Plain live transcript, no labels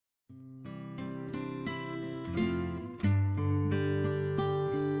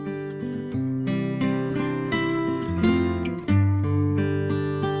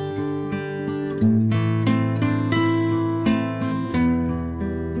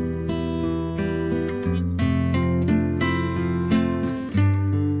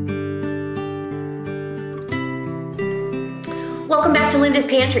Welcome back to Linda's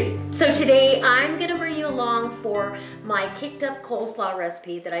Pantry. So today I'm going to bring you along for my kicked up coleslaw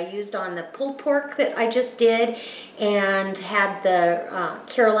recipe that I used on the pulled pork that I just did and had the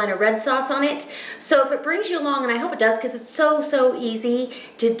Carolina red sauce on it. So if it brings you along, and I hope it does because it's so easy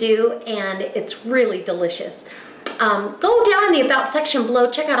to do and it's really delicious. Go down in the About section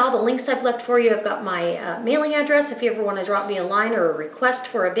below, check out all the links I've left for you. I've got my mailing address if you ever want to drop me a line or a request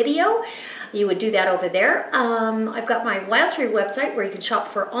for a video. You would do that over there. I've got my Wild Tree website where you can shop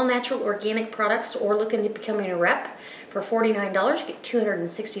for all natural organic products or look into becoming a rep. For $49, you get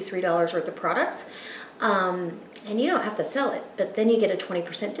 $263 worth of products. And you don't have to sell it, but then you get a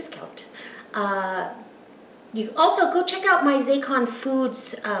 20% discount. You also go check out my Zaycon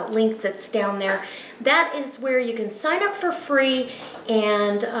Foods link that's down there. That is where you can sign up for free,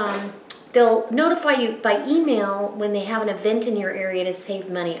 and they'll notify you by email when they have an event in your area to save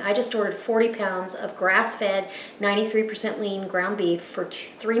money. I just ordered 40 pounds of grass-fed, 93% lean ground beef for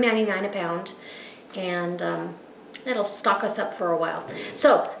 $3.99 a pound, and it'll stock us up for a while.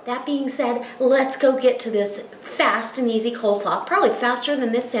 So that being said, let's go get to this fast and easy coleslaw, probably faster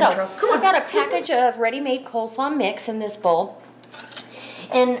than this intro. Come on. I've got a package of ready-made coleslaw mix in this bowl.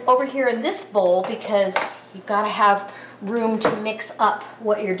 And over here in this bowl, because you've got to have room to mix up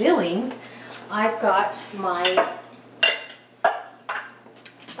what you're doing, I've got my,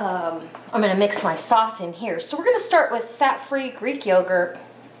 I'm going to mix my sauce in here. So we're going to start with fat-free Greek yogurt,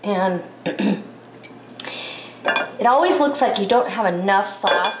 and it always looks like you don't have enough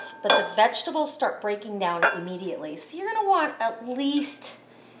sauce, but the vegetables start breaking down immediately. So you're going to want at least,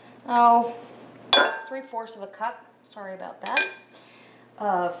 3/4 of a cup, sorry about that,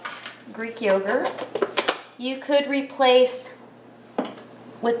 of Greek yogurt. You could replace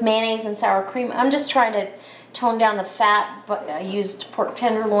with mayonnaise and sour cream. I'm just trying to tone down the fat, but I used pork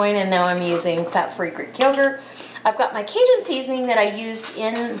tenderloin and now I'm using fat-free Greek yogurt. I've got my Cajun seasoning that I used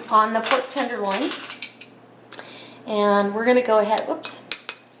on the pork tenderloin. And we're going to go ahead, oops,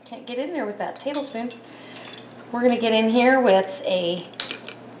 can't get in there with that tablespoon. We're going to get in here with a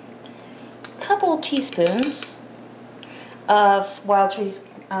couple teaspoons of Wild Tree's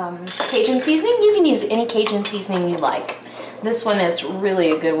Cajun seasoning. You can use any Cajun seasoning you like. This one is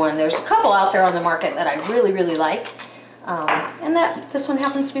really a good one. There's a couple out there on the market that I really like. And this one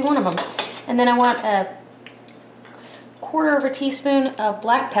happens to be one of them. And then I want a 1/4 teaspoon of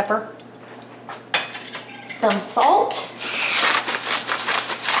black pepper, some salt,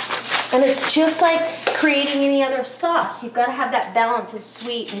 and it's just like creating any other sauce. You've got to have that balance of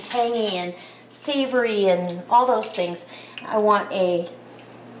sweet and tangy and savory and all those things. I want a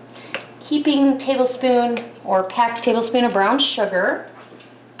heaping tablespoon or packed tablespoon of brown sugar,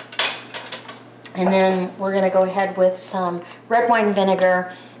 and then we're going to go ahead with some red wine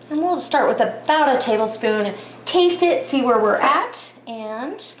vinegar, and we'll start with about a tablespoon. Taste it, see where we're at,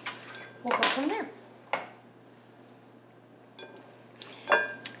 and we'll go from there.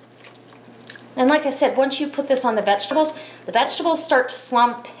 And like I said, once you put this on the vegetables start to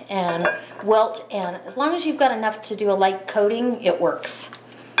slump and wilt, and as long as you've got enough to do a light coating, it works.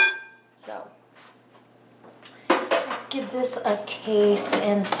 So let's give this a taste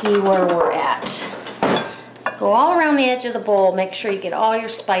and see where we're at. Go all around the edge of the bowl, make sure you get all your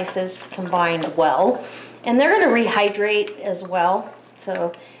spices combined well. And they're going to rehydrate as well,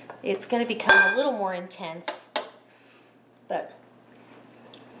 so it's going to become a little more intense. But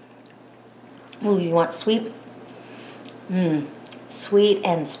ooh, you want sweet? Sweet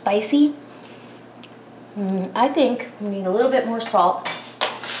and spicy. I think we need a little bit more salt.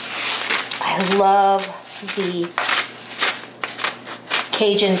 I love the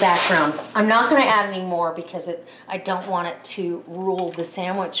Cajun background. I'm not going to add any more because I don't want it to rule the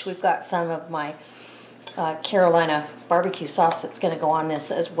sandwich. We've got some of my Carolina barbecue sauce that's going to go on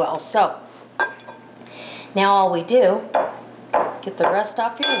this as well. So now all we do, get the rest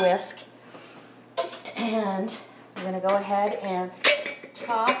off your whisk, and we're going to go ahead and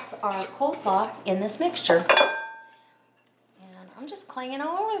toss our coleslaw in this mixture. And I'm just clanging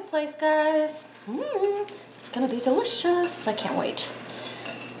all over the place, guys. It's going to be delicious. I can't wait.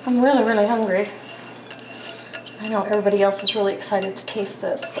 I'm really hungry. I know everybody else is really excited to taste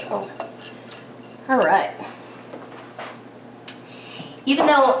this. So, all right. Even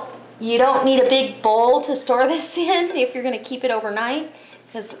though you don't need a big bowl to store this in if you're going to keep it overnight,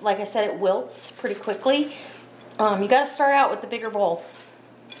 because like I said, it wilts pretty quickly. You got to start out with the bigger bowl,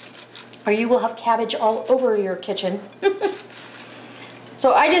 or you will have cabbage all over your kitchen.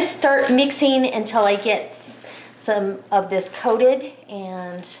 So I just start mixing until I get some of this coated,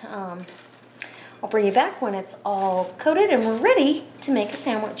 and I'll bring you back when it's all coated and we're ready to make a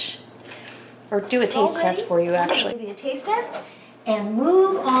sandwich. Or do a taste test for you, actually. Give you a taste test. and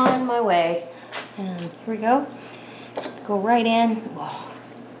move on my way. And here we go. Go right in. Whoa.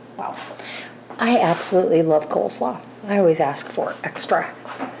 Wow. I absolutely love coleslaw. I always ask for extra.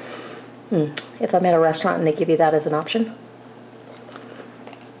 If I'm at a restaurant and they give you that as an option.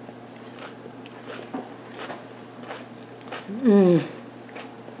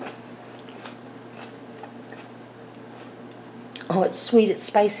 Oh, it's sweet, it's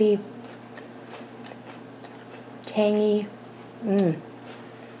spicy, tangy.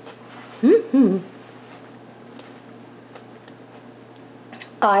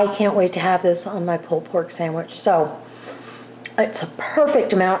 I can't wait to have this on my pulled pork sandwich. So it's a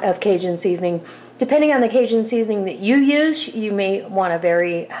perfect amount of Cajun seasoning. Depending on the Cajun seasoning that you use, you may want to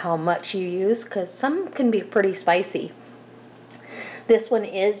vary how much you use, because some can be pretty spicy. This one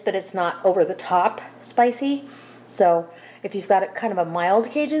is, but it's not over the top spicy. So if you've got a kind of a mild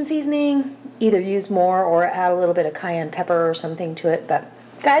Cajun seasoning, either use more or add a little bit of cayenne pepper or something to it. But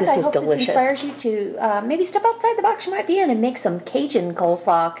guys, I hope this inspires you to maybe step outside the box you might be in and make some Cajun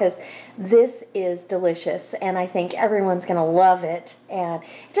coleslaw, because this is delicious and I think everyone's going to love it, and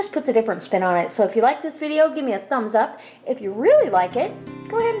it just puts a different spin on it. So if you like this video, give me a thumbs up. If you really like it,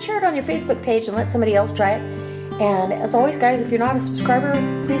 go ahead and share it on your Facebook page and let somebody else try it. And as always, guys, if you're not a subscriber,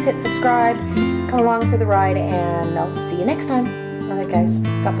 please hit subscribe. Come along for the ride, and I'll see you next time. All right, guys.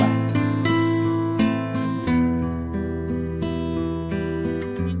 God bless.